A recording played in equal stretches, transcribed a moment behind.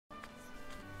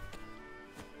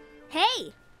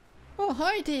Hey! Oh,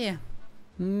 hi there,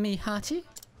 me hearty.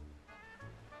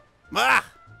 Ah!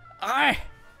 Aye,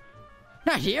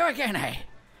 not you again, eh?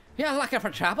 You're looking for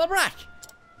trouble, brat?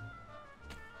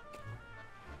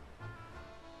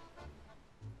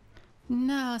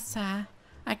 No, sir.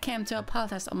 I came to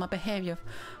apologize on my behavior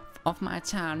of my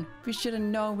town. We should have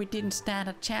known we didn't stand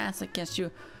a chance against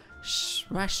you.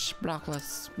 Rush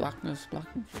blockers.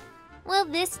 Will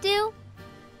this do?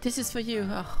 This is for you.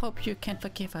 I hope you can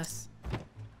forgive us.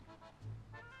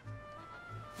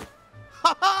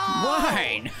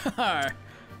 Wine!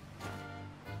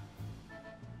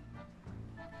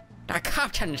 The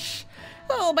captains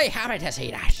will be happy to see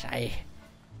that, eh?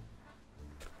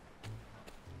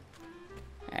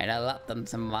 And I love them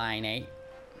some wine, eh?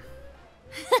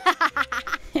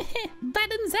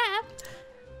 Buttons up!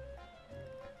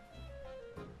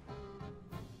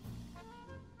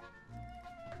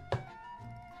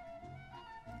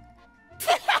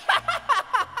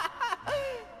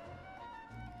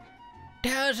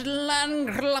 Those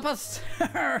landglubbers!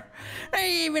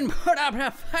 They even put up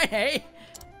a fight, eh?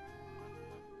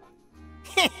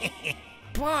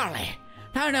 Barley!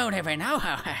 I don't even know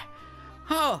how.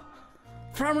 Oh,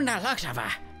 from the looks of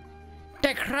her,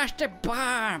 they crushed the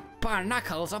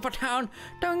barnacles of a town.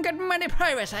 Don't get many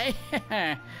privacy.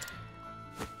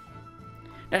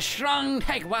 The strong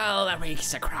take well, the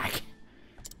weak's a crack.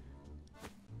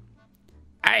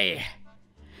 Aye,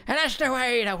 and that's the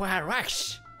way the world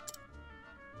works.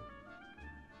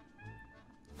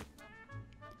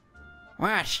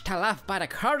 What's to laugh by the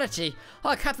courtesy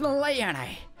of Captain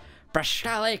Leone,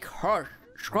 Bristly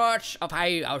Scorch of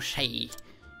IOC.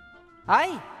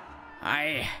 Aye.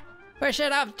 Aye, we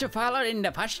set up to follow in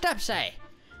the footsteps, eh?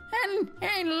 And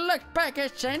ain't looked back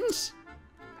at since.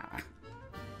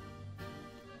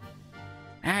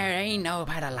 There ain't no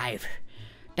better life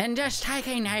than just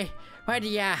taking what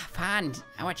you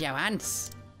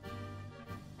want.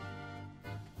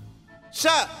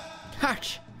 Sir!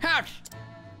 Hot!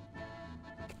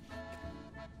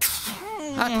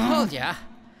 I told ya,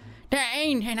 there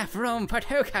ain't enough room for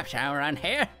two cups around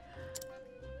here.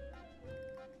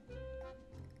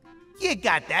 You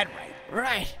got that right.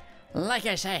 Right, like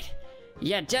I said,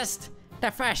 you're just the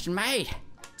first mate.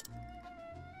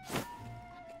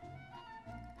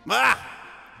 Ah!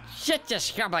 Shut your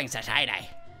scrubblings aside, eh?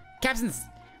 Captains,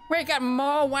 we got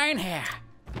more wine here.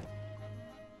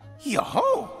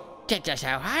 Yo-ho! Get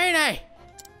yourself high, eh?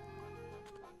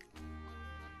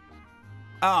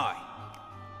 Aye.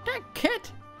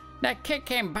 That kid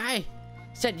came by,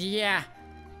 said, yeah,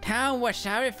 town was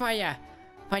sorry for you,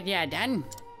 but yeah, done.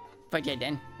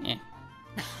 Yeah.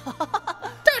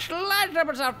 Those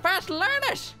lads are fast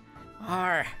learners.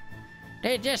 Or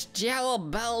they just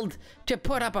jello-belled to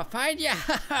put up a fight, yeah.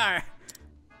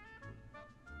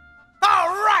 All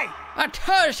right! A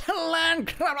toast land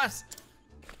crubbers.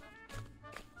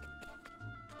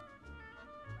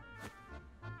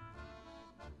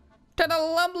 To the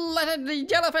love-lettered the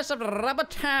jellyfish of Rubber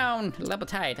Town. Rubber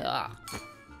Tide.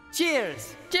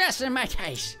 Cheers. Just in my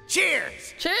case.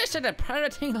 Cheers! Cheers to the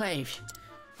pirating life.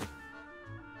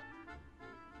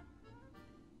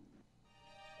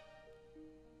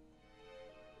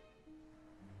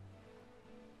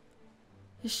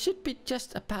 It should be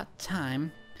just about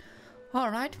time.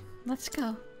 Alright, let's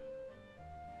go.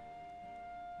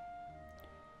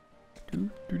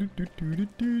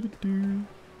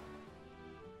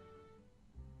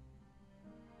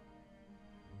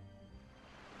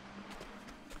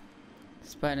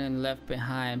 Spider left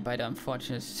behind by the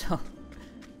unfortunate soul.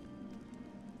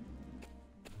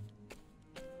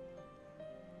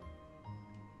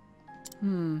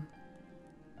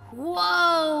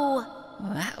 Whoa!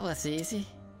 Well, that was easy.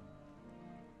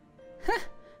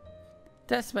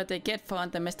 That's what they get for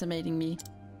underestimating me.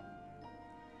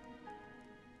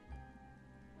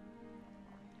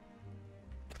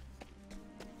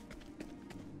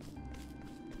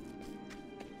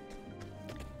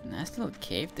 Nice little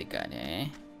cave they got, eh?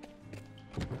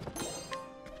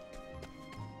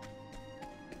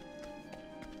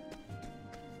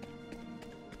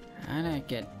 How do I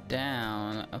get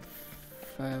down a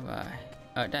further?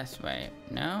 Oh, that's right.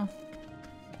 No?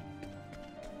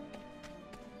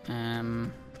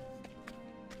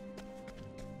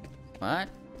 What?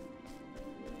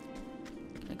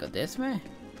 Can I go this way?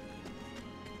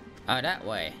 Oh, that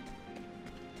way.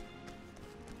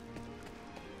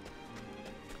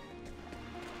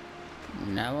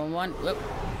 Now I want. Whoop.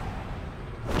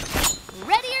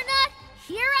 Ready or not,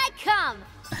 here I come!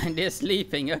 They're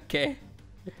sleeping, okay.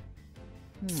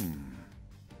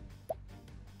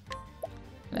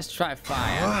 Let's try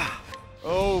fire.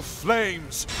 Oh,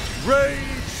 flames, rage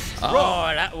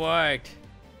Oh, that worked.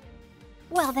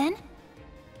 Well then.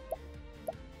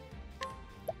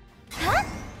 Huh?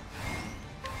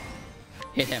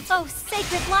 Hit him. Oh,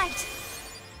 sacred light.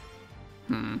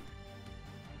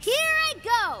 Here I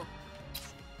go.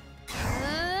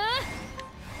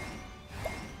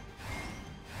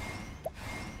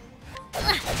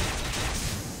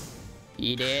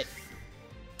 Eat it.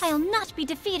 I'll not be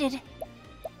defeated.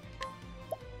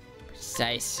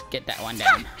 Precise. Get that one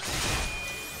down.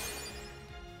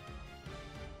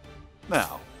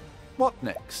 Now, what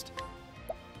next?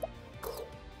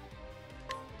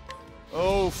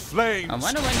 Oh, flames! I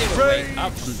wonder when they will wake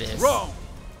up from this. Strong.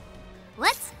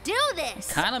 Let's do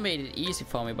this. Kinda made it easy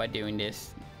for me by doing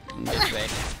this in this way.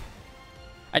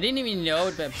 I didn't even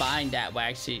know that buying that would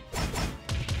actually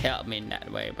help me in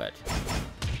that way, but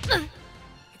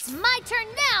It's my turn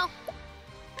now.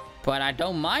 I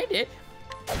don't mind it.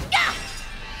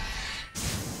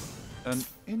 An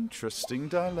interesting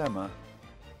dilemma.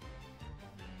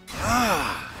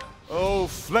 Ah! Oh,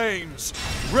 flames!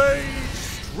 Rage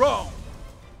strong!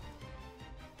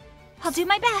 I'll do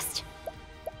my best.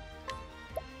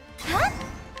 Huh?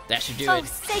 That should do Oh, it.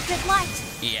 sacred light.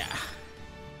 Yeah. I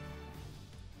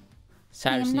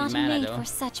Cyrus am needs not mana made though. for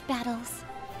such battles.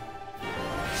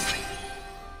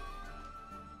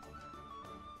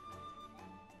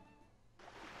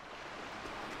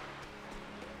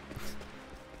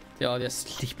 They're all just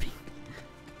sleeping.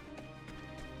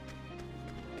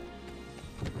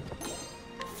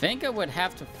 Think I would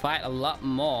have to fight a lot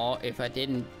more if I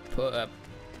didn't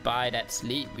buy that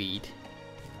sleep weed.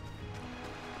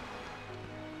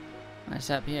 What's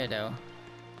up here though?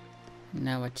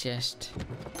 Now a chest.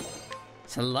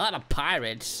 It's a lot of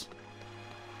pirates.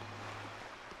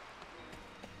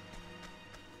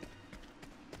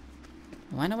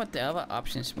 I wonder what the other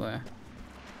options were.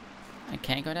 I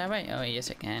can't go that way? Oh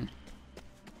yes I can.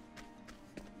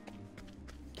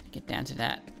 Can I get down to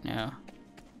that? No.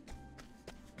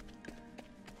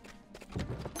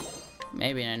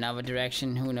 Maybe in another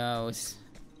direction, who knows?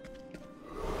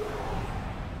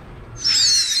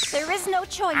 There is no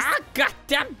choice. Ah,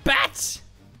 goddamn bats!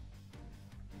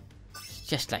 It's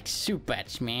just like soup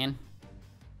bats, man.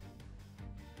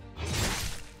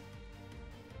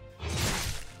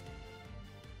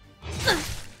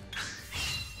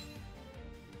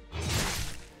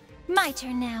 My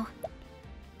turn now.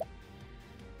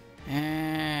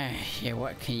 Yeah,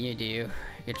 what can you do? You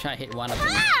could try to hit one of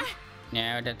them.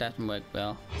 No, that doesn't work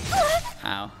well.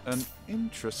 Ow. An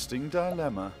interesting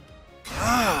dilemma.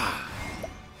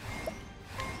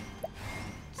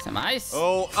 Some ice?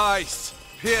 Oh, ice!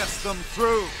 Pierce them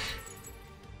through!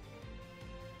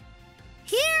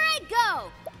 Here I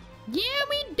go. Yeah,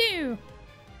 we do.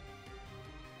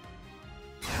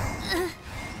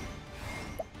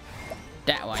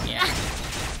 That one, yeah.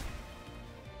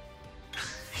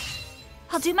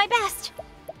 I'll do my best.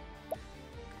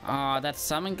 Oh, that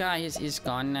summon guy, he's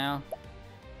gone now.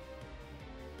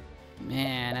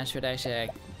 Man, I should actually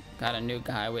got a new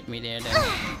guy with me there then.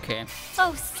 Okay.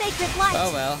 Oh, sacred light.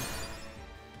 Oh well.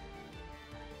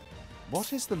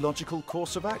 What is the logical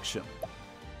course of action?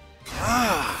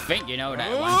 I think you know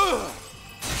that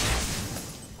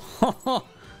one.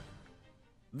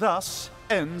 Thus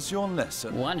ends your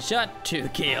lesson. One shot, 2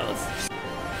 kills.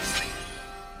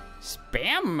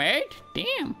 Spam, mate.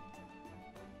 Damn.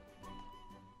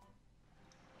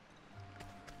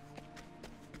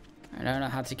 I don't know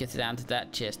how to get down to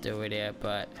that chest over there,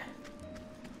 but...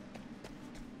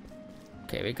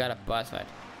 Okay, we got a boss fight.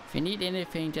 If you need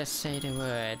anything, just say the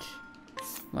word.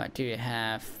 What do you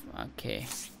have? Okay.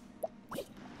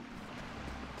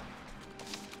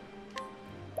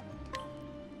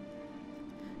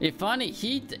 It's funny,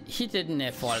 he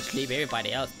didn't fall asleep,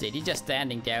 everybody else did. He's just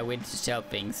standing there waiting to sell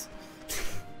things.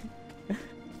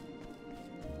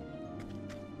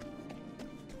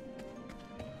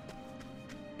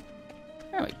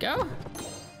 There we go.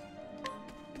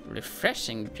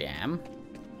 Refreshing jam.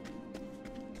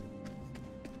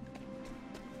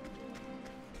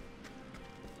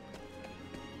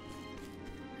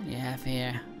 What do you have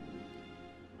here?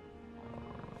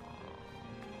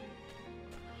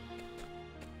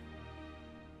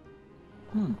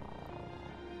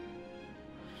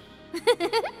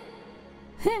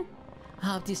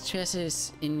 All these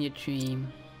treasures in your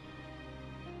dream.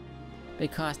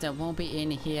 Because there won't be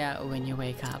any here when you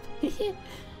wake up.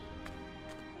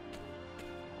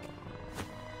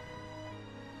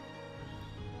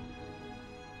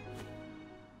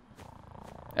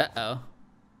 Uh-oh.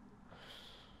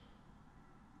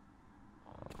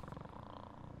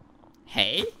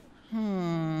 Hey?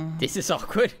 This is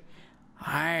awkward.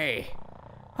 Hey,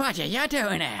 what are you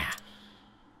doing there?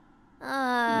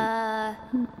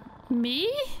 Me?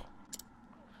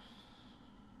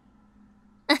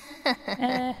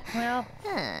 Well,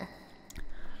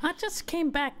 I just came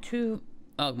back to...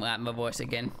 Oh, my voice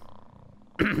again.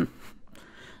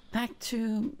 Back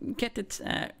to get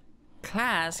the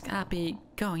class. I'll be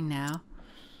going now.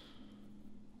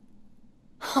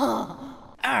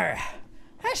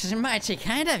 This is mighty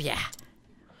kind of ya.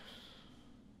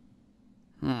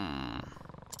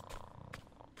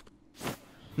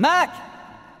 Mac!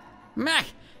 Mac,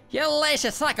 you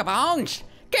lazy sack of bones!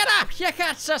 Get up! You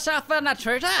got yourself in a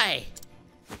tree day!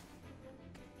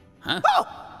 Huh?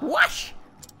 Oh! What?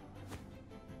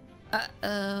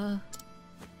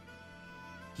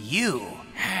 You.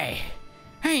 Hey,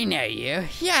 I know you.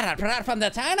 You're a brat from the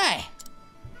town, eh?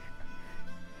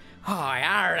 Oh,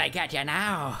 I already got you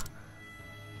now.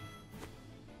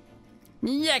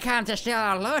 You came to steal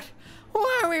our loot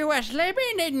while we were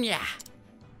sleeping, didn't ya?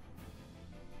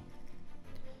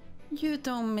 You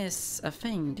don't miss a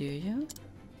thing, do you?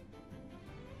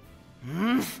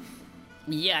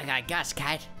 You got guts,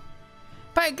 kid.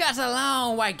 But guts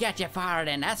alone won't get you far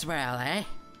in as well, eh?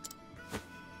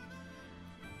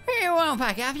 We won't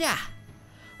back up ya.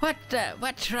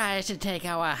 What tries to take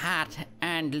our heart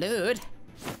and loot?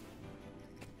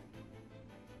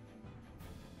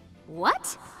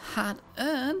 What? Hard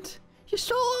earned? You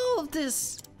stole all of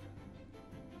this.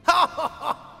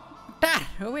 That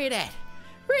we did.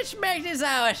 Which makes it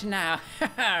ours now.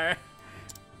 Hey!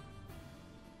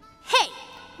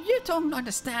 You don't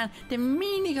understand the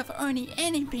meaning of earning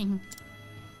anything.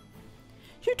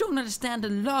 You don't understand the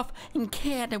love and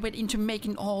care that went into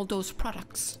making all those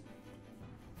products.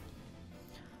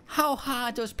 How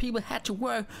hard those people had to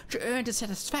work to earn the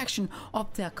satisfaction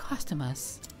of their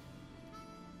customers.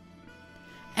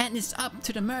 And it's up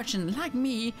to the merchant like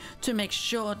me to make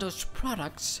sure those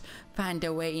products find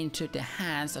their way into the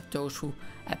hands of those who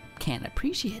can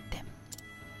appreciate them.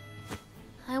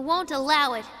 I won't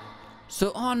allow it.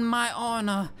 So on my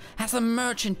honor, as a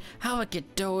merchant, I will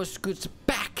get those goods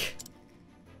back.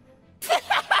 You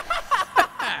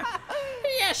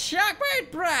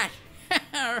shockbait brat!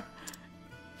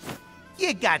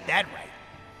 You got that right.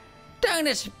 Don't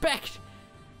expect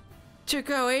to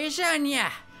go easy on ya.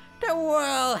 The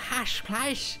world harsh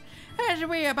place, as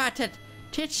we about to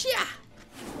teach ya.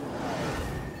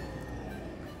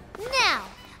 Now,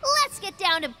 let's get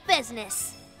down to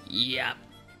business. Yup.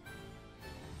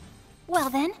 Well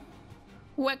then,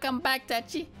 Welcome back,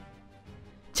 Tachi.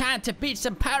 Time to beat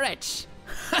some pirates.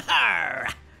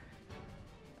 huh?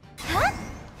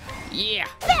 Yeah.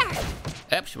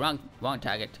 There! Oops, wrong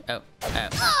target. Oh.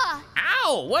 Ah!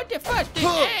 Ow! What the fuck? Did... Now,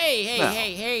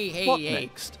 Hey! What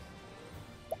next?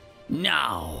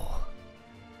 No.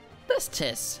 Let's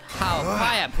test how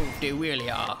fireproof they really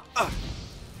are.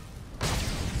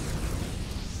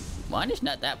 One is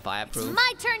not that fireproof.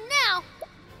 My turn now!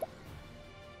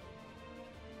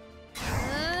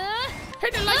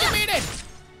 Hit it like you mean it!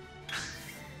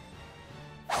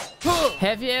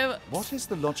 Have you What is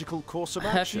the logical course of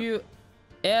action?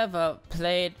 ever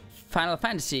played Final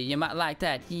Fantasy? You might like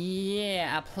that.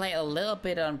 Yeah, I played a little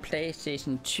bit on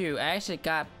PlayStation 2. I actually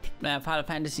got Final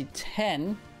Fantasy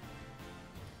 10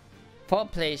 for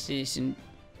PlayStation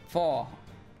 4.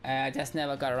 I just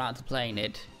never got around to playing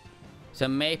it. So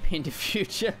maybe in the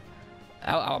future,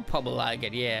 I'll probably like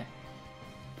it, yeah.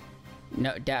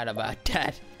 No doubt about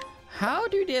that. How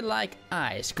do they like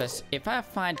ice? Because if I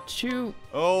find two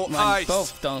Oh, when ice!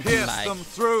 both don't Pierce like... them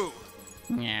through!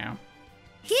 Yeah.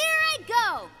 Here I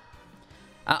go!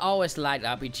 I always liked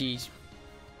RPGs.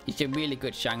 It's a really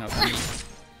good genre for me.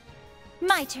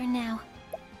 My turn now.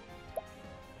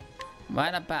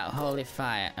 What about Holy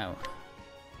Fire? Oh.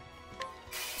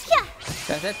 Yeah!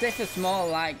 Because this is more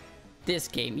like this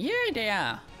game. Yeah, they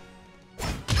are.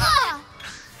 Ah!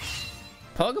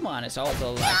 Pokemon is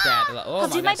also like that. Like, oh I'll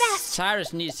my do my god, best.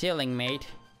 Cyrus needs healing, mate.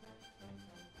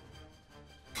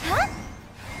 Huh?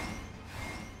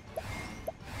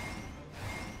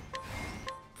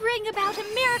 Bring about a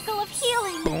miracle of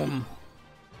healing. Boom.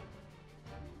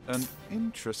 An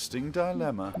interesting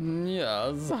dilemma.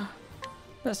 Yes.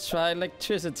 Let's try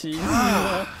electricity.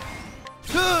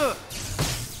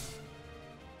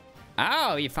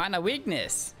 Ow, you found a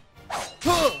weakness.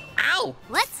 Ow!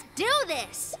 Let's do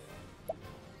this.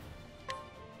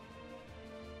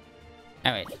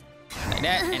 Oh wait. Like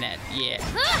that and that, yeah.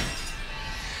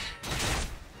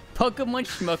 Pokemon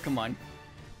Schmokemon.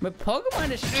 But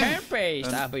Pokemon is turn-based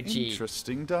An RPG.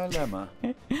 interesting dilemma.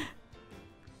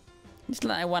 It's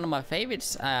like one of my favorite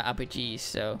RPGs,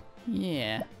 so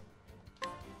yeah.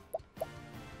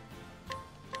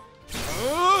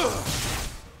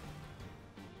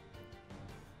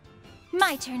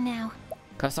 My turn now.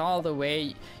 Cause all the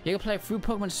way you can play through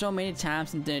Pokemon so many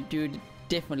times and then do it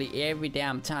differently every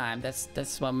damn time.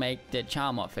 That's what make the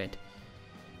charm of it.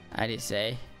 I did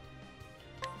say.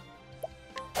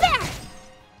 There!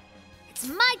 It's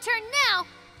my turn now!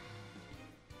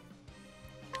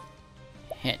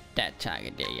 Hit that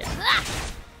target there, yeah.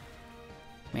 Ah!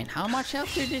 Man, how much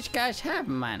health do these guys have,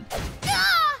 man?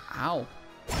 Ah! Ow.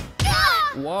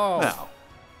 Ah! Whoa. Now,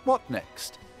 what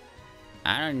next?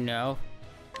 I don't know.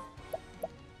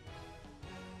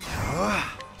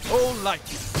 All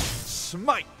lightning,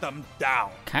 smite them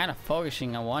down. Kind of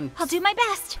focusing on one I'll do my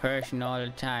best. person all the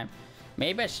time.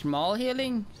 Maybe a small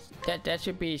healing? That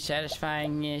should be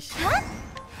satisfying, yes. Huh?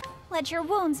 Let your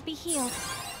wounds be healed.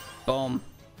 Boom.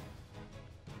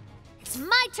 It's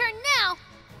my turn now!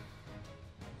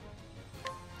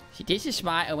 See, this is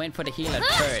why I went for the heal at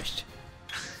first.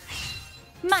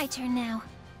 My turn now.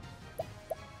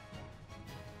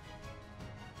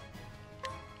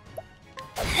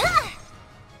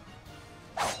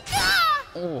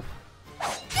 Oh,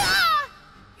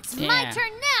 It's my Yeah.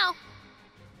 turn now!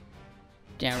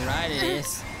 damn right it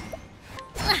is.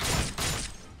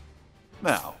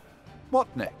 Now,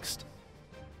 what next?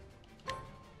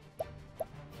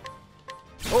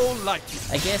 All lightning,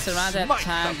 I guess around that Smite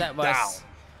time them that was down.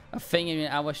 a thing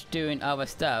when I was doing other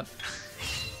stuff.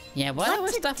 Yeah, what other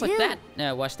to stuff do? was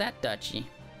that? Was that dodgy?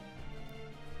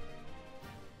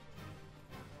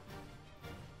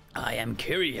 I am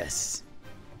curious.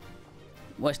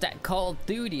 Was that Call of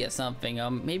Duty or something?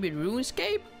 Or maybe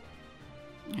RuneScape?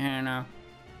 I don't know.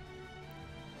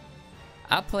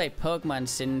 I played Pokemon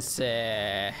since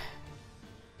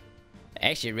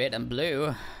actually Red and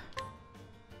Blue.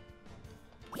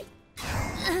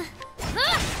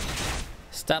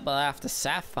 Stumbled after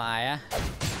Sapphire,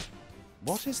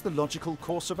 What is the logical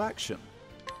course of action?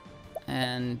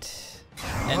 and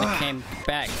then I came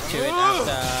back to it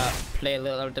after play a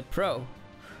little of the Pro.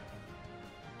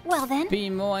 Well then,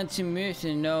 Being more into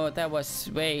music, no, that was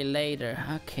way later.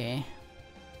 Okay.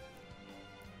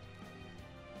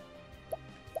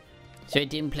 So I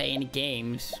didn't play any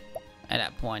games at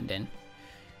that point then.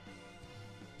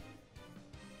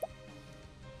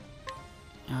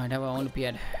 Oh, that will only be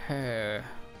at her.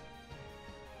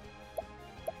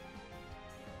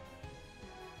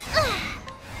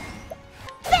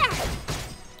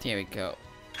 There we go.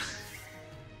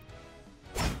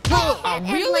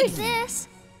 and really? like this.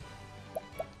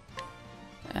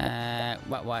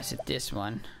 What was it? This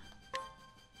one?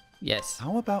 Yes.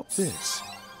 How about this?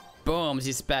 Boom,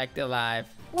 she's back alive.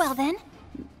 Well then,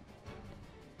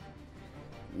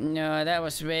 No, that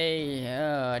was way.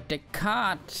 The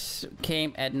card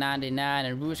came at 99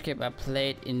 and RuneScape I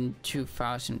played in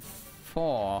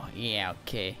 2004. Yeah,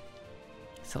 okay.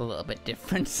 It's a little bit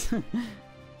different.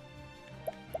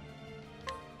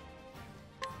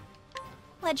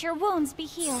 let your wounds be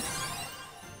healed.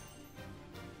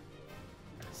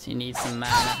 She needs some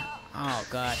mana. Oh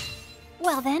god.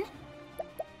 Well then,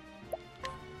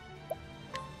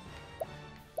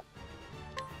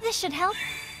 this should help.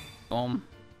 Boom.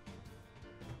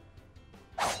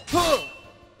 The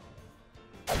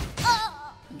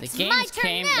my games turn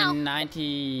came now. in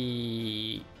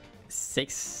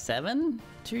 96, 7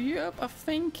 to Europe, I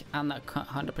think. I'm not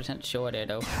 100% sure there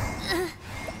though.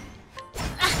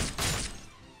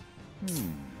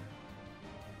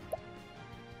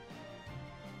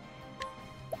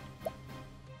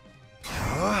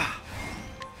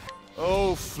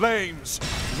 oh flames,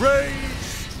 rage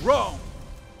strong.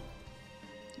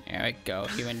 There we go.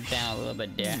 He went down a little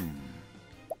bit there.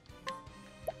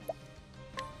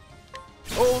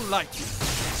 All lightning,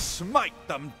 smite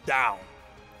them down.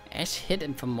 Ash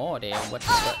hidden for more there. What?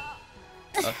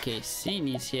 Okay, she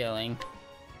needs healing.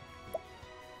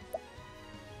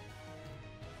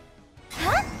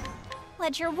 Huh?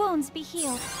 Let your wounds be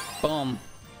healed. Boom.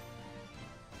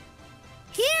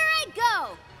 Here I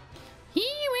go! Here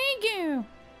we go.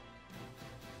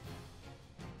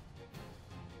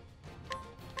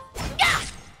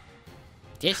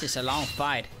 This is a long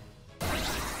fight.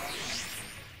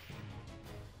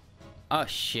 Oh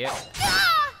shit.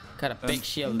 Got a big An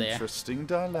shield there. Interesting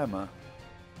dilemma.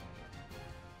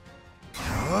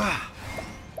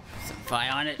 Some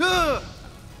fire on it.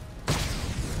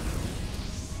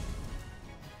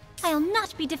 I'll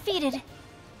not be defeated.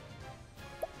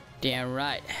 Damn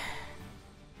right.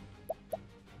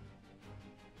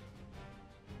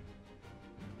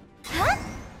 Huh?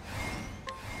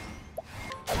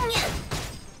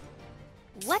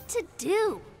 What to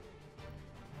do?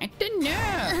 I don't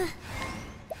know.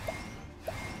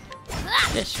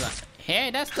 This one.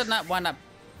 Hey, that's the not one up.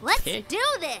 Let's Okay. do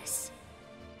this!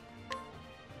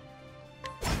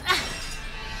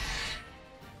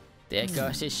 There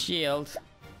goes his shield.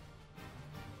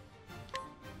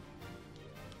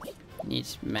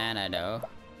 Needs mana though.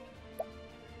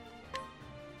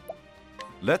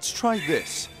 Let's try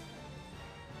this.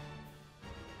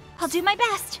 I'll do my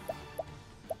best.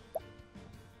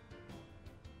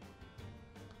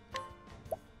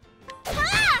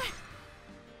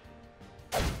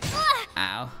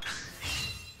 Ow.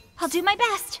 I'll do my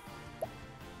best.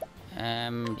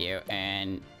 Dear,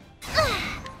 and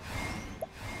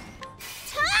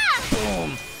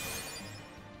Boom.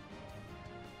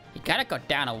 you gotta go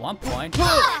down at one point.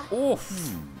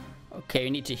 Oof. Okay, we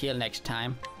need to heal next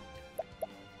time.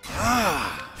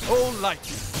 O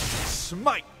lightning,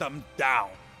 smite them down.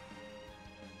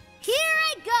 Here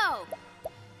I go.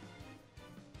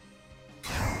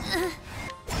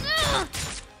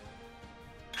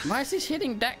 Why is he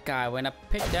hitting that guy when I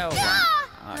picked out one?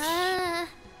 Oh,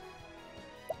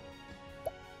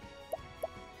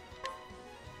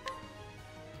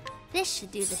 This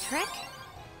should do the trick.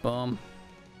 boom.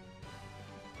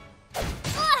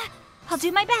 I'll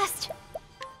do my best.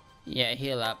 Yeah,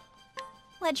 heal up.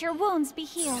 Let your wounds be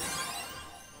healed.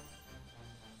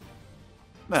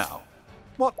 Now,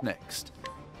 what next?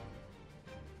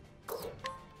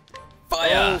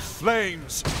 O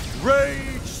flames,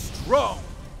 rage strong.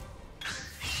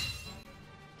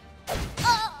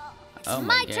 It's Oh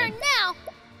my my God. turn now.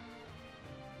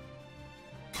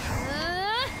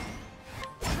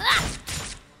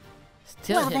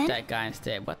 Still Well hit then. that guy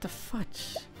instead. What the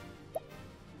fudge?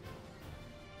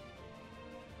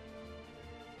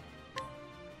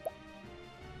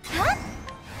 Huh?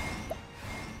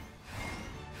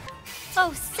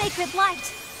 Oh, sacred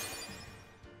light.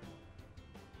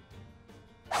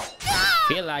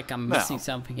 Feel like I'm Now, missing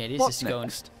something here. This what is going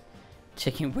next?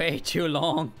 taking way too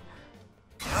long.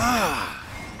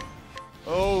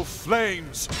 O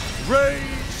flames, rage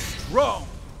strong.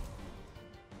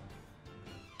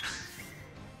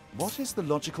 What is the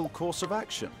logical course of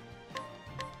action?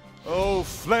 O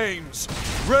flames,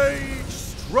 rage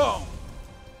strong.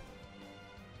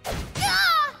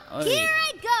 Oi. Here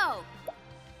I go.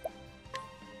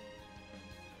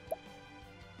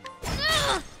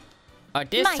 Oh,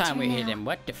 this My time we turn hit now. him.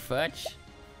 What the fudge?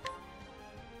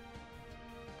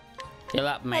 Heal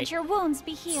up, mate. Let your wounds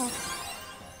be healed.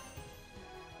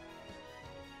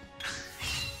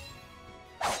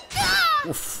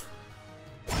 Oof.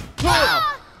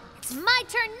 Wow. It's my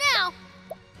turn now.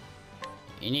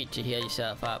 You need to heal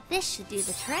yourself up. This should do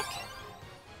the trick.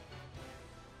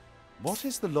 What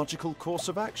is the logical course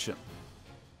of action?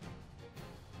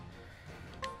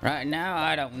 Right now,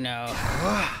 I don't know.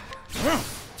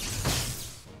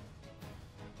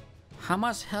 How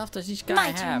much health does this guy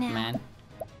My turn have, now. man?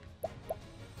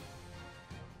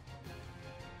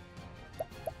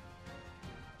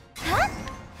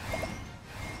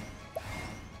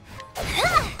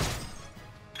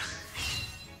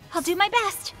 I'll do my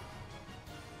best.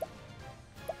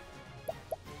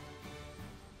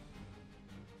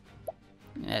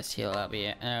 Let's heal up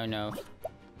here. Oh no.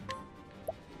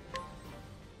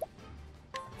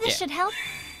 This Yeah. should help.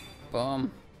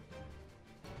 Boom.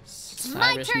 It's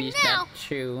my Cyrus turn needs now. that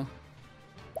too.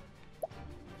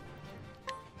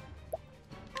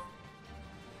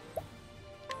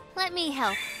 Let me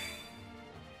help.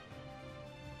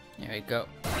 There we go.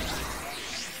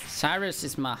 Cyrus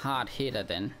is my hard hitter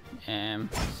then.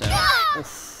 So.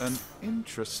 Oof. An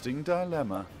interesting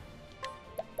dilemma.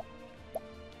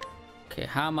 Okay,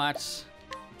 how much?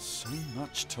 So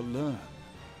much to learn.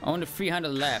 Only 300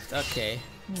 left. Okay.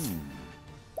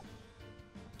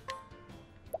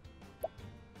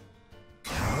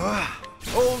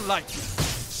 O lightning,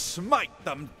 smite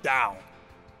them down.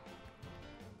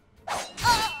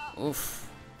 Oof.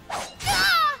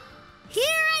 Here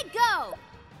I go.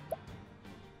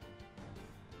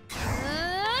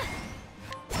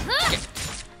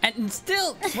 And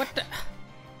still, what the?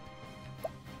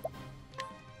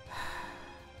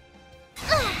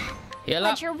 Heal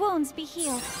up. Let your wounds be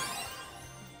healed.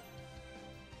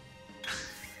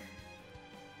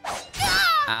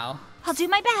 Ow. I'll do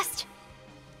my best.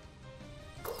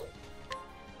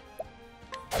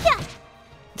 Yeah.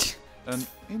 An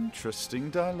interesting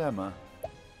dilemma.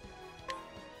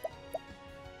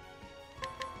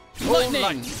 O Lightning.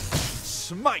 lightning,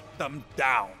 smite them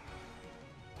down.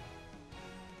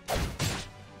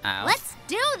 Ow. Let's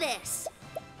do this.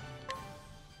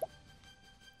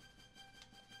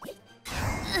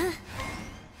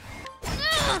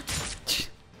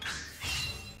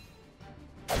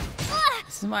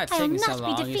 This is why it's I will taking so not be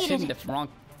long. You're defeated. hitting the wrong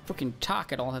freaking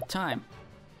target all the time.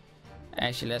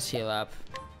 Actually, let's heal up.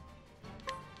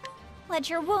 Let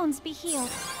your wounds be healed.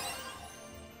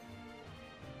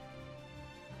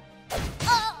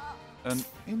 An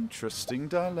interesting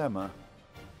dilemma.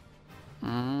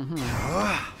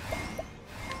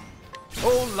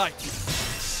 O lightning,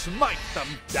 smite them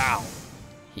down.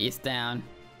 He's down.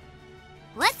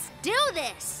 Let's do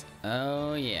this!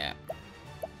 Oh yeah.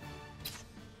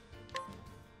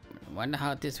 Wonder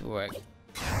how this works.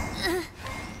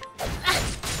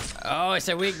 Oh, it's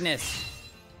a weakness.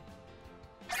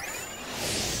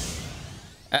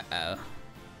 Uh-oh.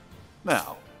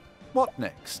 Now, what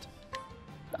next?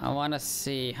 I wanna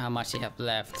see how much you have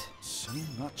left. So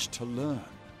much to learn.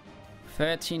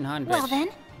 1300. Well then.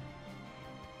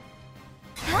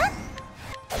 Huh?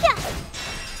 Yeah.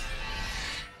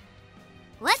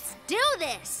 Let's do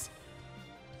this!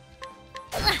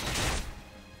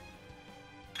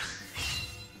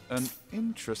 An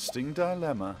interesting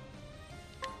dilemma.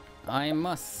 I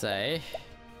must say.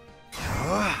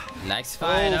 Likes O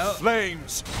Fido.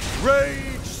 flames,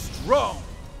 rage strong.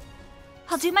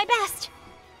 I'll do my best.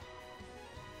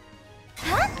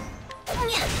 Huh?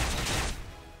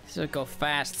 This will go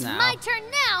fast now. My turn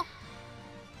now.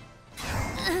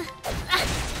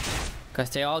 Because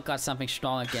they all got something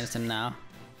strong against him now.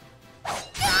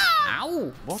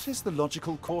 Ow! What is the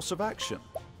logical course of action?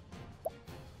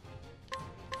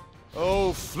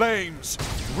 O flames,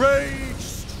 rage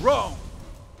strong.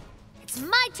 It's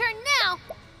my turn now.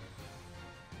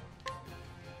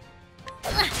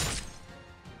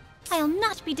 I'll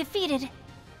not be defeated.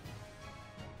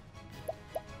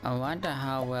 I wonder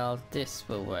how well this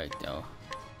will work though.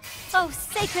 Oh,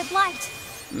 sacred light.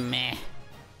 Meh.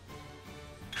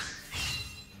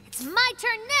 It's my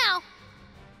turn now.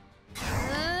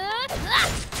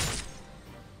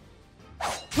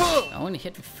 I only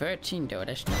hit with 13 though,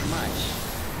 that's not much.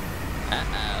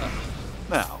 Uh-oh.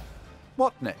 Now,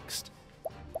 what next?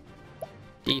 I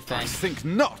Defense. think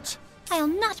not. I'll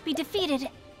not be defeated.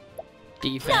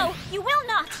 Defense. No, you will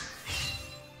not.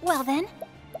 Well then.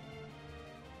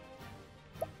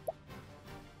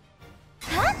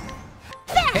 Huh?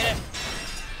 There. Hit it.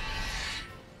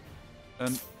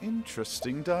 An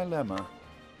interesting dilemma.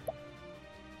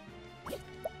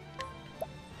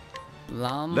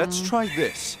 Blum. Let's try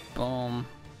this. Boom.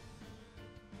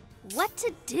 What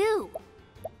to do?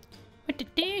 What to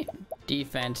do?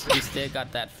 Defense. You still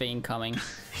got that thing coming.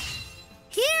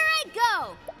 Here I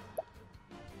go.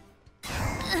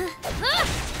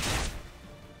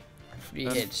 3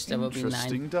 An hits. That will be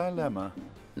interesting dilemma.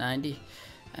 90.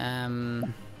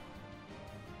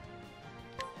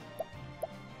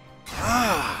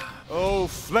 O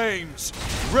flames,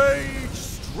 rage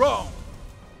strong.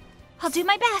 I'll do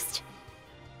my best.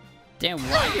 Damn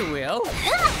right you will.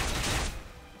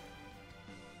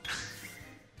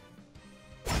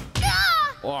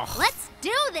 Oh. Let's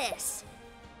do this.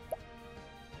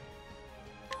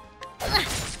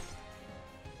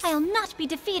 I'll not be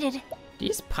defeated.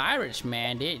 These pirates,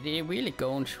 man, they really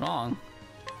going strong.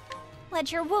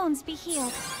 Let your wounds be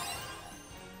healed.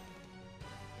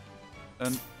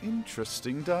 An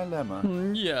interesting dilemma.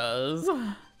 Yes.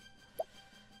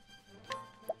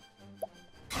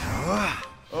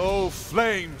 O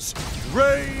flames,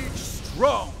 rage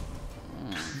strong.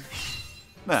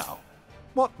 Now,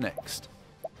 what next?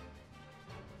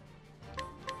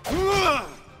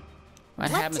 What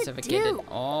happens to if I get it do?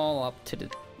 all up to the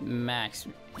max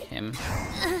with him?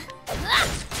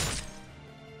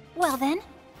 Well then.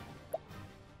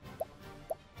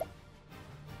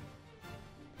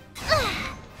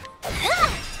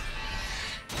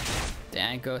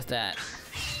 There goes that.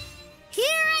 Here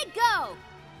I go.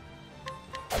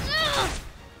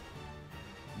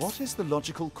 What is the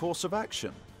logical course of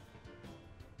action?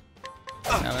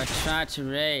 Now I try to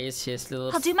raise his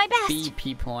little I'll do my best.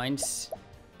 BP points.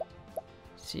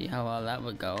 See how well that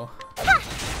would go.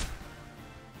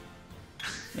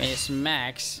 Raise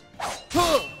max.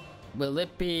 Will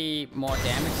it be more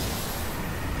damage?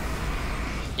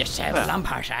 Yes, I have a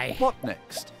lump eye. What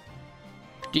next?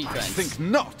 I Defense. think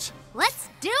not. Let's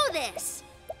do this.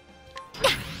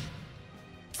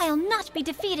 I'll not be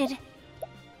defeated.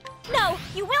 No,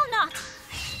 you will not.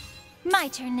 My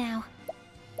turn now.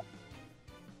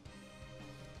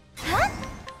 Huh?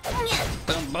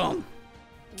 Boom, boom.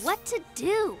 What to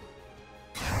do?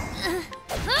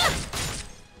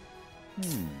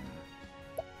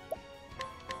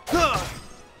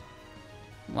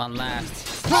 One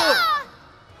last.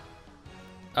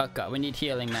 Oh god, we need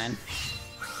healing, man.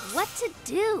 What to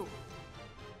do?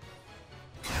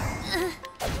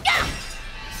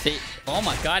 See, oh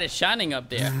my god, it's shining up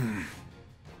there.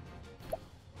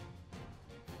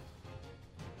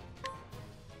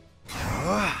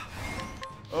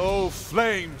 O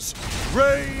flames,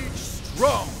 rage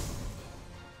strong.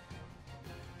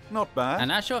 Not bad. I'm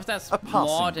not sure if that's A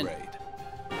more passing than, grade.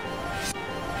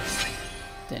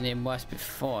 than it was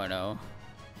before, though.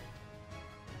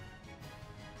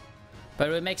 But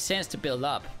it would make sense to build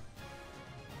up.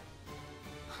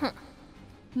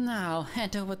 Now,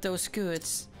 hand over those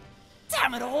goods.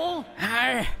 Damn it all!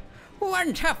 Arr,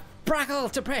 one tough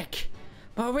brackle to break,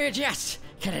 but we're just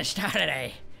getting started,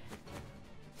 eh?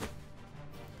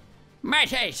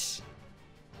 Mateys!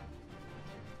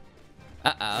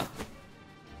 Uh-oh.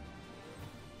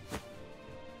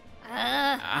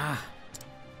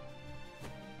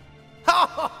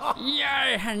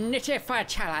 You're nitty for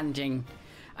challenging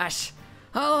us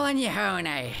all on your own,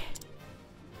 eh?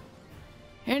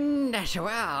 And as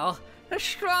well, the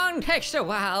strong takes a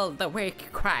while, the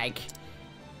weak crack.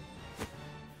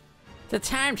 The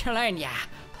time to learn ya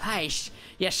place,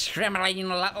 you streamline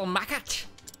little mucket.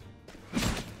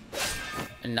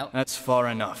 No. That's far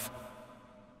enough.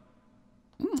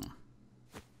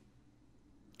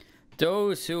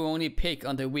 Those who only pick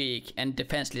on the weak and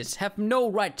defenseless have no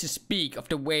right to speak of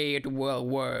the way the world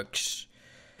works.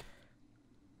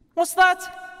 What's that?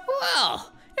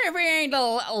 Well, if we ain't a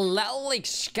little lolly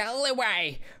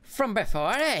scallywag from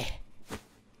before, eh?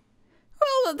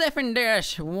 Well, the difference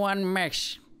there's one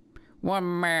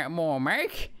more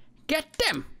make. Get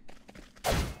them!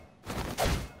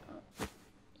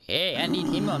 Hey, I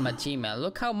need him on my team, man.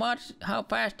 Look how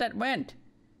fast that went.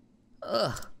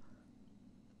 Ugh.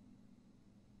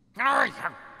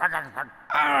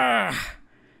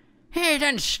 Hey,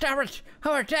 then stop it.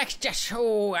 Our deck's just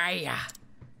so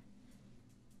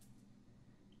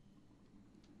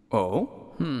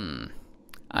Oh?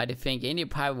 I think any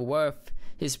pirate worth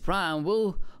his prime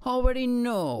will already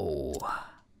know.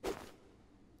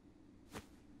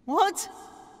 What?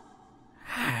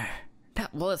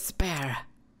 That will spare.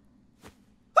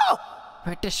 Oh!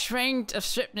 With the strength of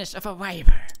swiftness of a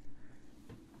viper.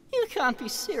 You can't be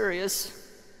serious.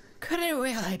 Could it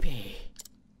really be?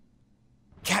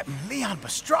 Captain Leon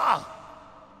Mistral!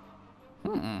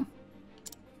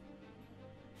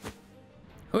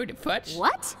 Who the fudge?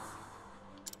 What?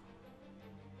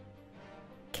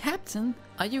 Captain,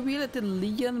 are you really the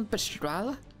Leon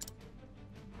Mistral?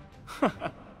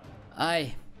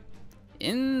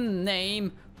 In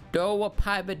name, though a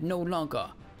pirate no longer.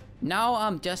 Now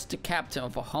I'm just the captain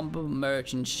of a humble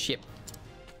merchant ship.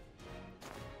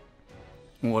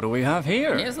 What do we have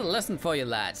here? Here's a lesson for you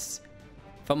lads.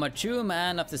 From a true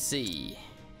man of the sea.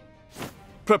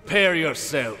 Prepare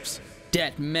yourselves.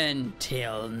 Dead men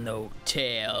tell no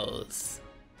tales.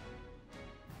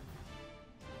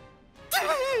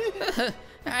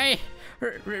 Hey,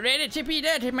 ready to be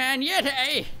dead man yet,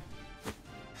 eh?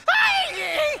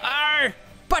 Arr!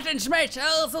 Buttons, mate,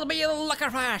 else it'll be a lucky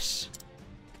for us.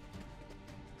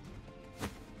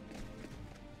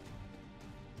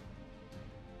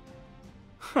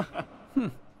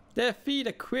 Their feet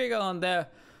are quicker on their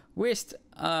wrist,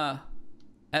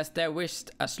 as their wrists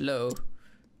are slow.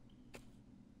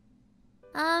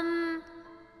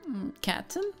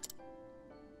 Captain?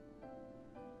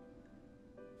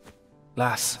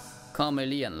 Lass. Call me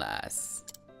Leon, lass.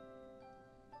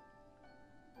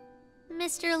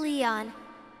 Mr. Leon.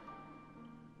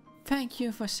 Thank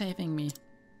you for saving me.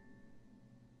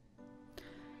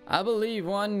 I believe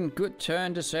one good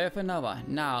turn deserves another.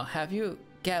 Now, have you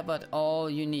gathered all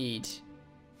you need?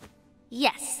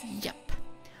 Yes. Yep.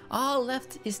 All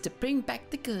left is to bring back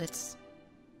the goods.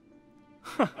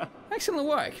 Excellent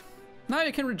work. Now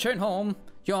you can return home.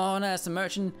 Your honor as a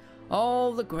merchant,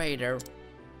 all the greater.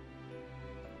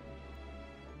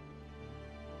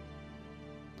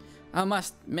 I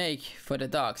must make for the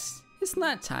docks. It's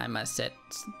night time, I set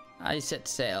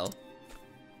sail.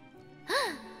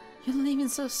 You're leaving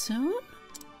so soon?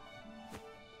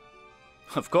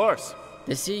 Of course.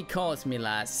 The sea calls me,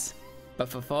 lass. But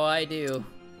before I do...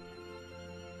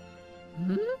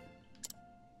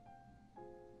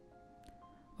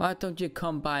 Why don't you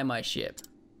come by my ship?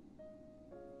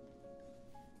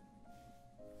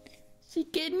 She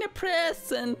getting a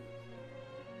present.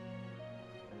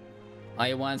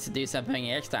 I want to do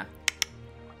something extra.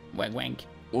 Wink wink.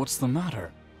 What's the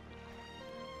matter?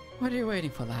 What are you waiting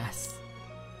for, lass?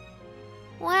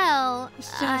 Well,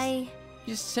 It's just-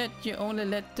 You said you only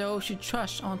let those you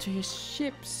trust onto your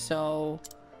ship, so...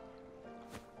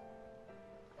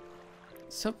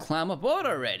 So climb aboard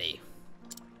already.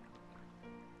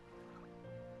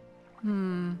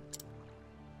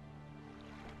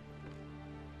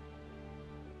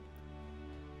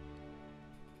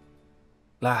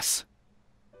 Lass.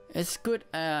 It's good,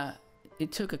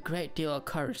 it took a great deal of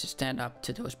courage to stand up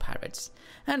to those pirates,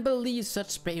 and believe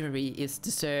such bravery is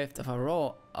deserved of a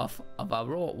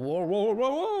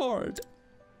reward.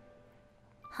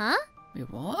 Huh? Wait,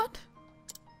 what?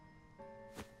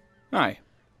 Aye.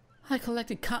 I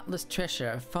collected countless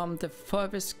treasure from the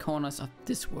furthest corners of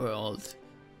this world.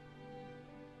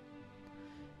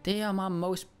 They are my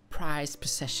most prized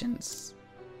possessions.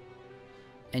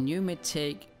 And you may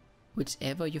take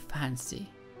whichever you fancy.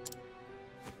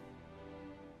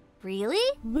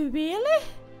 Really? Really?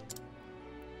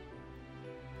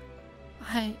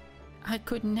 I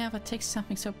could never take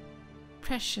something so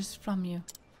precious from you.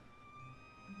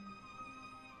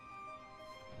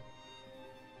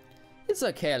 It's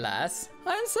okay, lass.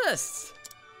 I insist.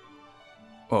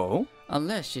 Oh?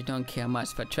 Unless you don't care much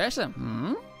for treasure,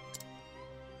 hmm?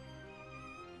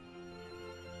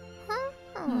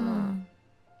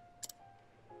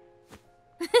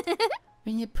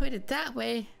 When you put it that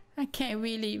way, I can't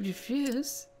really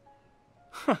refuse.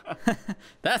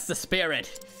 That's the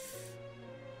spirit.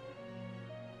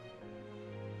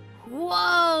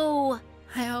 Whoa!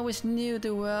 I always knew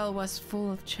the world was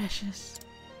full of treasures.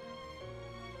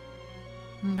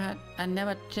 But I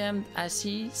never dreamt I'd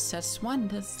see such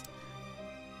wonders.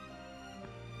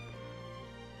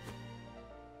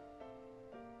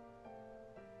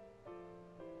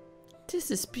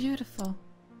 This is beautiful.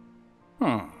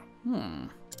 Oh.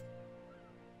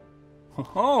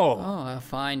 Oh, a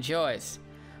fine choice.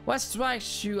 What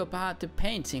strikes you about the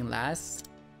painting, lass?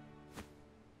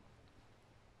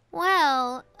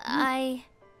 Well, I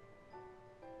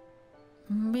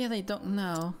Really don't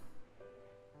know.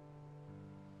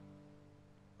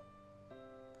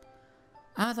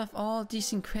 Out of all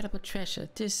these incredible treasure,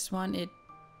 this one, it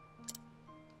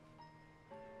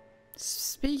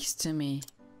speaks to me.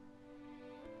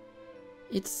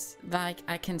 It's like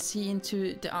I can see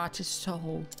into the artist's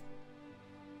soul.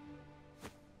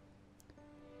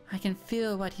 I can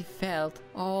feel what he felt,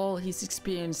 all his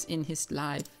experience in his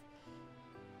life.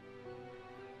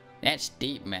 That's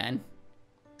deep, man.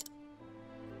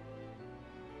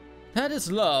 That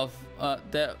is love,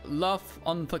 the love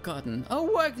unforgotten, a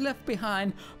work left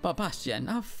behind by Bastian,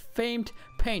 a famed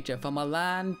painter from a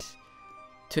land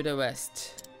to the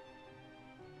west.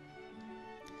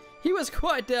 He was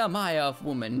quite the admirer of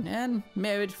women and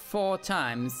married 4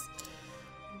 times.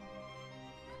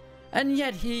 And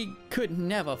yet he could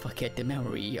never forget the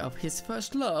memory of his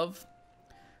first love,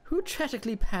 who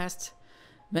tragically passed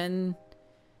when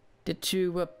the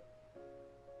two were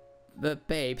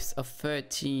babes of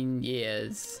 13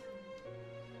 years.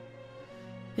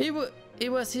 It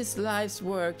was his life's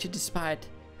work to despite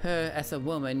her as a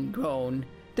woman grown,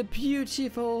 the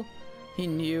beautiful he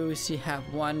knew she had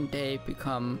one day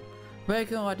become,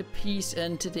 working on the piece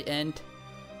until the end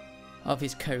of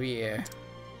his career.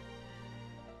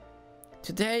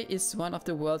 Today is one of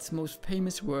the world's most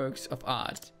famous works of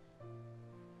art.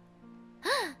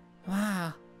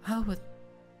 Wow,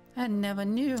 I never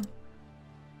knew.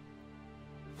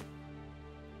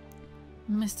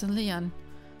 Mr. Leon,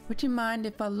 would you mind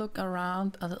if I look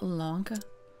around a little longer?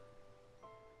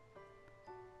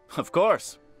 Of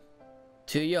course.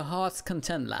 To your heart's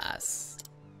content, lass.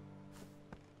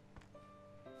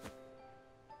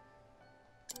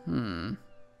 A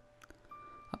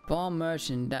born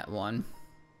merchant, that one.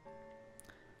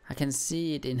 I can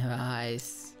see it in her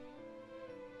eyes.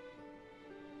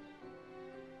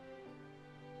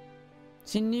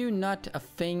 She knew not a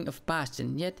thing of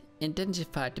Bastian, yet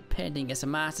identified the painting as a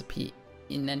masterpiece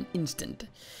in an instant.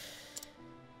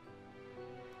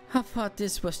 I thought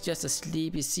this was just a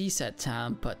sleepy seaside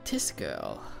town, but this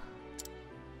girl...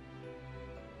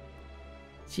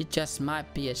 she just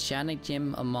might be a shining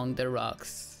gem among the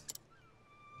rocks.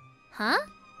 Huh?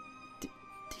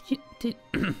 Did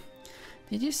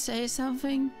you say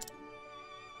something?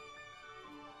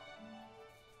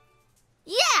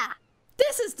 Yeah!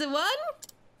 This is the one?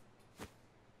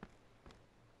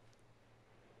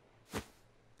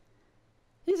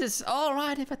 Is this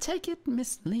alright if I take it,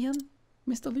 Miss Leon?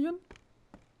 Mr. Leon?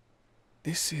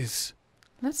 This is...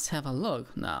 Let's have a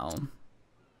look now.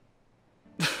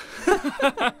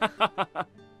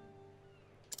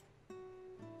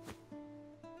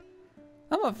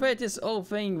 I'm afraid this old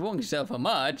thing won't sell for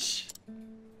much.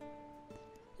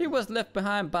 It was left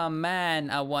behind by a man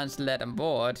I once led on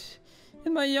board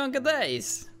in my younger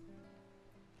days.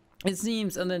 It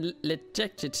seems a little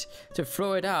rejected to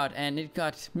throw it out, and it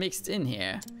got mixed in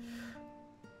here.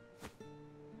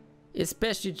 It's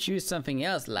best you choose something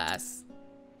else, lass.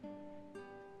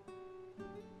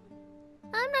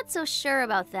 I'm not so sure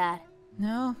about that.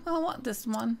 No, I want this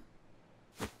one.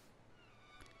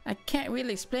 I can't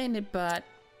really explain it, but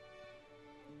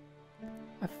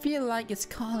I feel like it's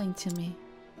calling to me.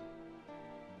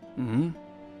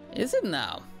 Is it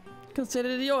now? Consider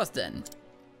it yours then.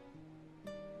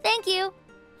 Thank you.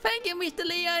 Thank you, Mr.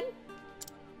 Leon.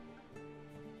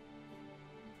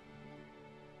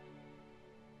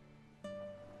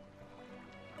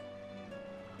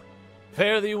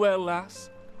 Fare thee well, lass.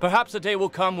 Perhaps a day will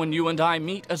come when you and I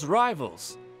meet as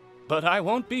rivals. But I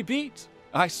won't be beat.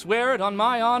 I swear it on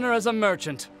my honor as a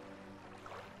merchant.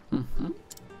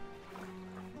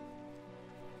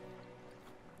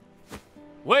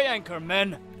 Weigh anchor,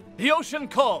 men. The ocean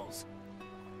calls.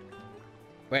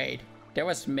 Wait, there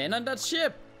was men on that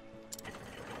ship?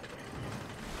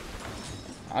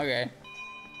 Okay.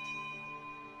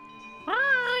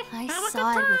 I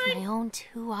saw it with my own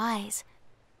 2 eyes.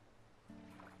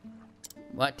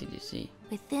 What did you see?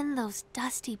 Within those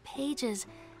dusty pages,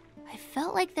 I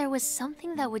felt like there was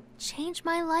something that would change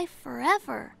my life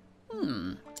forever.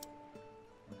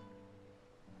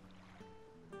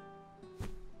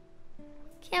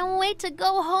 Can't wait to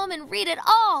go home and read it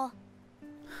all!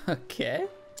 Okay.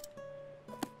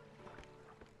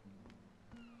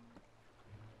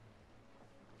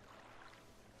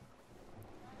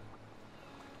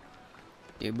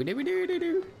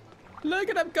 Doo-ba-doo-ba-doo-doo-doo. Look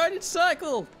at that guided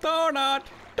cycle! Donut!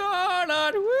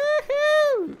 Donut!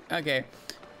 Woohoo! Okay,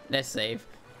 let's save.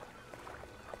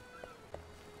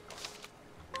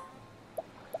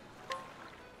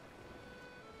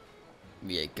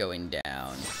 We are going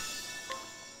down.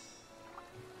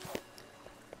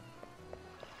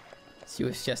 She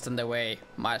was just on the way.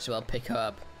 Might as well pick her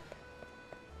up.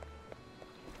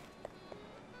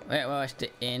 Where was the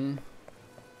inn?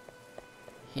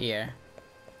 Here.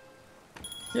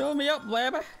 Fill me up,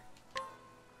 baby.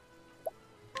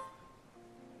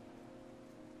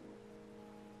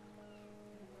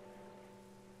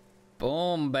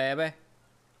 Boom, baby.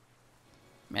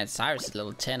 Man, Cyrus is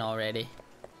level 10 already.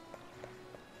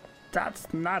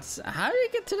 That's nuts. How do you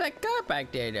get to that guy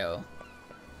back there, though?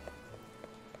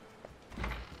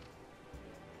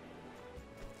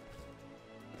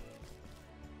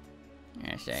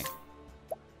 I see.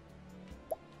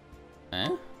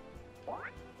 Huh?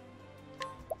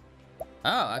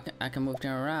 Oh, I can move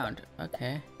them around.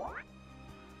 Okay.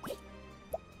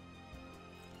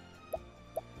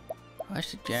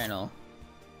 Where's the journal?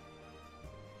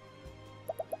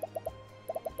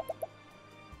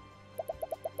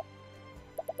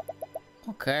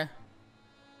 Okay.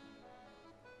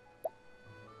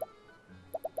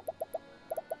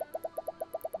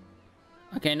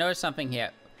 Okay, notice something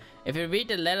here. If you read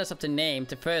the letters of the name,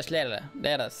 the first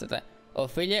letters,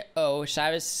 Ophelia O,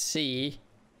 Cyrus C,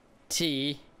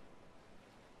 T,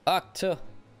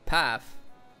 Octopath,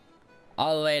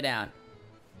 all the way down.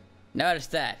 Notice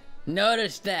that.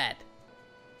 Notice that.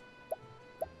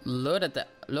 Look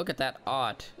at that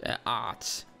art.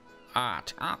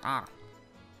 Art.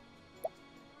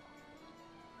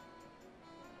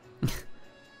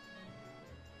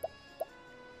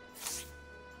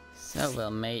 So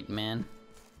well made, man.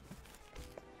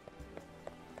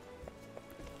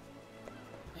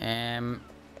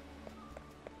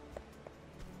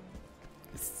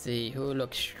 Let's see who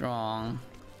looks strong.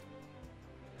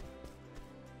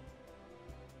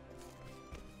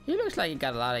 He looks like he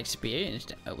got a lot of experience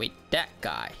with that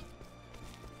guy.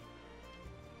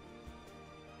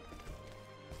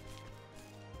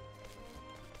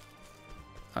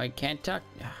 Oh, he can't talk.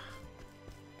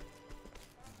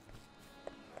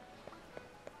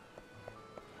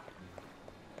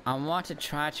 I want to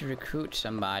try to recruit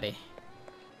somebody.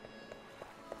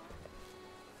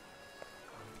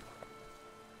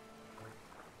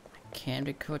 I can't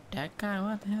recruit that guy?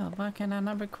 What the hell? Why can I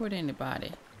not recruit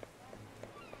anybody?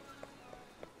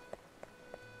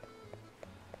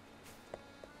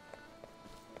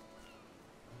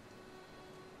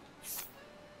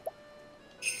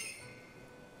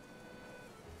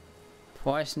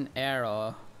 Poison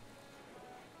arrow.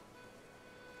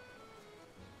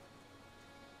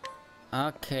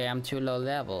 Okay, I'm too low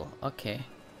level. Okay.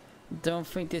 Don't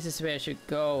think this is where I should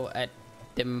go at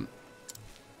the...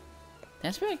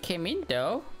 That's where I came in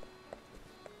though.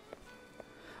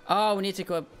 Oh, we need to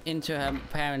go into her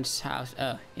parents' house.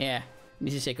 Oh, yeah. We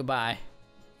need to say goodbye.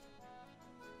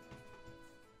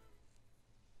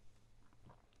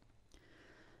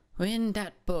 We're in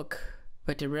that book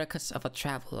with the records of a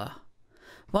traveler.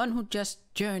 One who just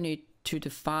journeyed to the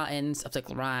far ends of the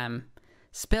rhyme.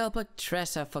 Spellbound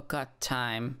treasure forgot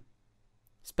time.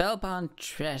 Spellbound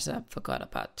treasure forgot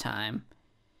about time.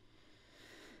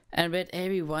 And read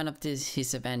every one of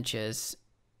his adventures.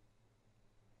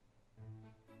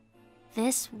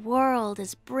 This world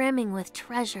is brimming with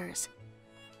treasures.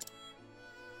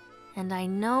 And I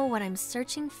know what I'm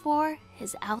searching for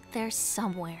is out there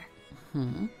somewhere.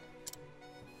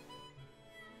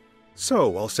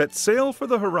 So I'll set sail for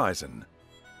the horizon.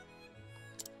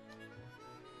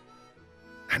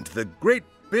 the great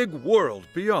big world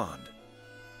beyond.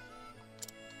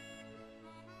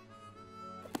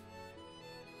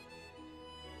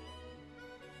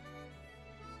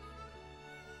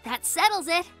 That settles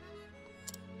it.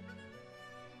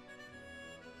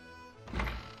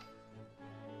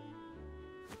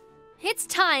 It's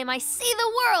time I see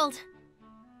the world.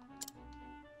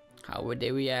 How would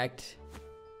they react?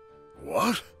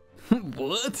 What?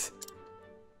 What?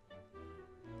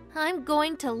 I'm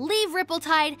going to leave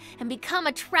Rippletide and become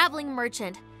a traveling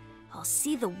merchant. I'll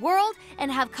see the world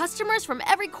and have customers from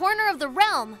every corner of the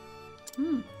realm.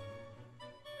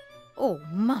 Oh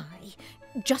my.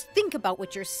 Just think about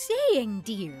what you're saying,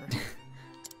 dear.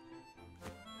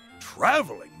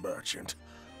 Traveling merchant?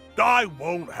 I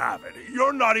won't have it.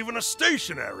 You're not even a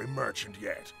stationary merchant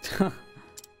yet.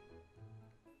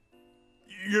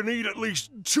 You need at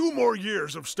least 2 more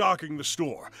years of stocking the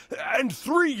store, and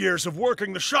 3 years of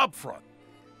working the shop front.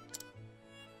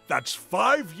 That's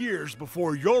 5 years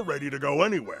before you're ready to go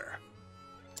anywhere.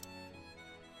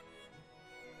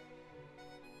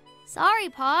 Sorry,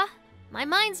 Pa. My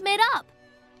mind's made up.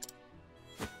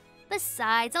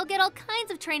 Besides, I'll get all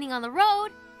kinds of training on the road.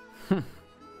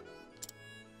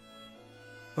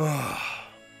 I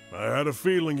had a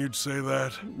feeling you'd say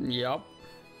that. Yup.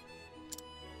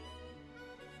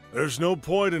 There's no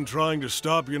point in trying to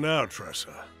stop you now,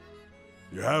 Tressa.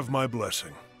 You have my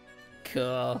blessing.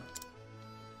 Cool.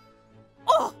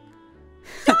 Oh,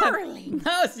 darling!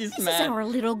 Now she's This is mad. our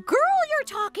little girl you're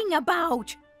talking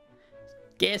about.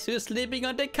 Guess who's sleeping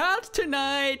on the couch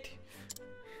tonight?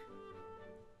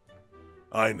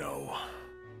 I know.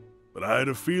 But I had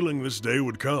a feeling this day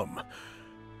would come.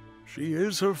 She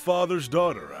is her father's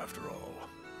daughter, after all.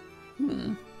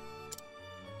 In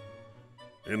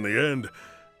the end,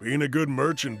 being a good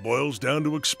merchant boils down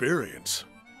to experience.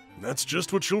 And that's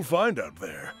just what you'll find out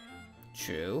there.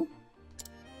 True.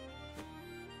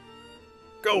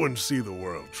 Go and see the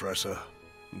world, Tressa,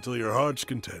 until your heart's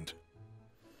content.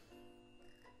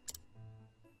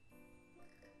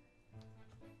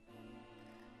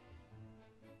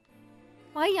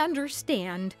 I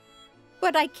understand,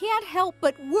 but I can't help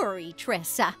but worry,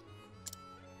 Tressa.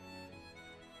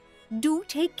 Do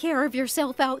take care of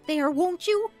yourself out there, won't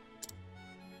you?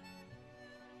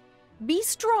 Be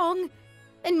strong,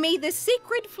 and may the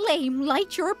sacred flame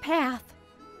light your path.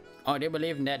 Oh, they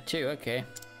believe in that too, okay.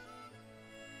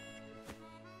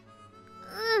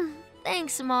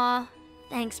 Thanks, Ma.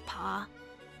 Thanks, Pa.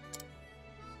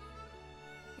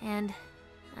 And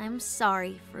I'm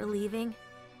sorry for leaving.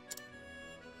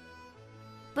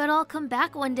 But I'll come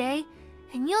back one day,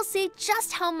 and you'll see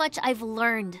just how much I've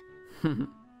learned.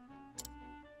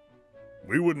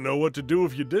 We wouldn't know what to do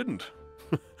if you didn't.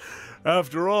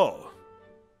 After all,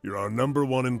 you're our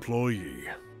 #1 employee.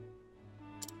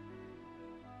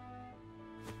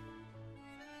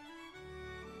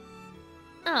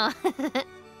 Aw.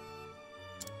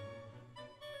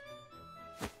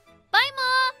 Bye,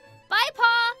 Ma! Bye,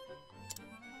 Pa!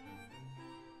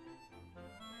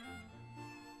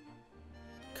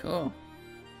 Cool.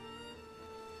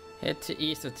 Head to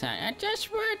East of town. I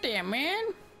just were there,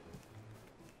 man.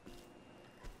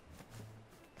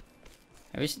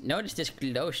 I just noticed this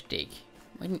glow stick.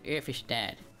 What on earth is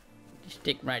that? This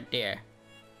stick right there.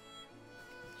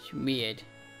 It's weird.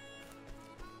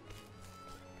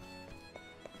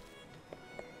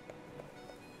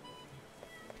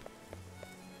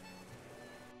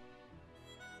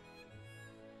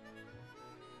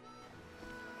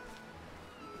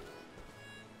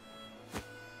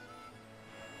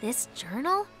 This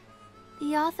journal?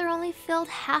 The author only filled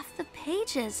half the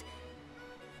pages.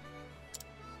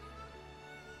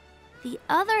 The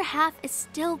other half is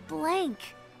still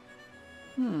blank.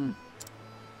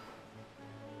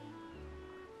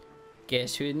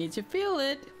 Guess who needs to fill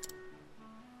it?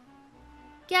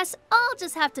 Guess I'll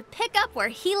just have to pick up where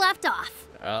he left off.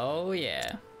 Oh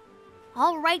yeah.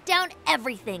 I'll write down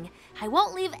everything. I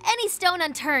won't leave any stone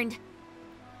unturned.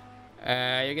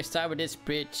 You can start with this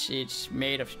bridge. It's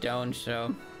made of stone,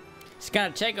 so it's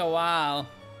gonna take a while.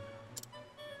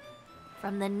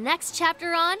 From the next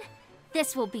chapter on,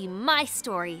 this will be my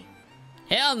story.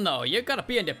 Hell no, you're gonna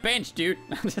be on the bench, dude.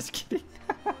 I'm just kidding.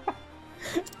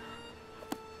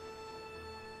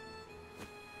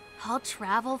 I'll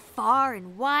travel far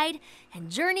and wide and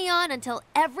journey on until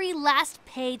every last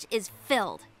page is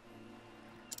filled.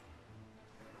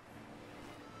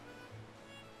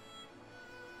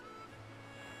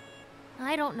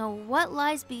 I don't know what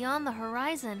lies beyond the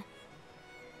horizon.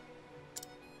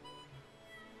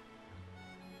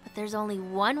 But there's only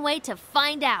one way to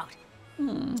find out.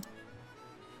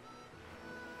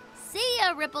 See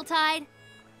ya, Rippletide!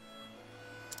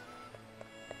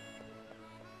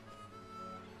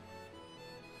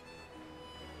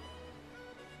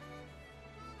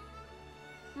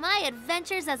 My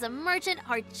adventures as a merchant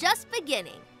are just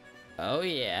beginning. Oh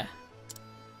yeah.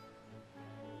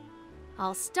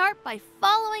 I'll start by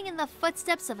following in the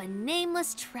footsteps of a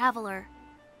nameless traveler.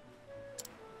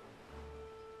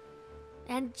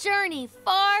 And journey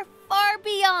far, far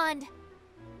beyond.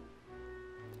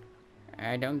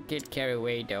 Don't get carried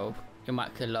away though. You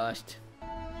might get lost.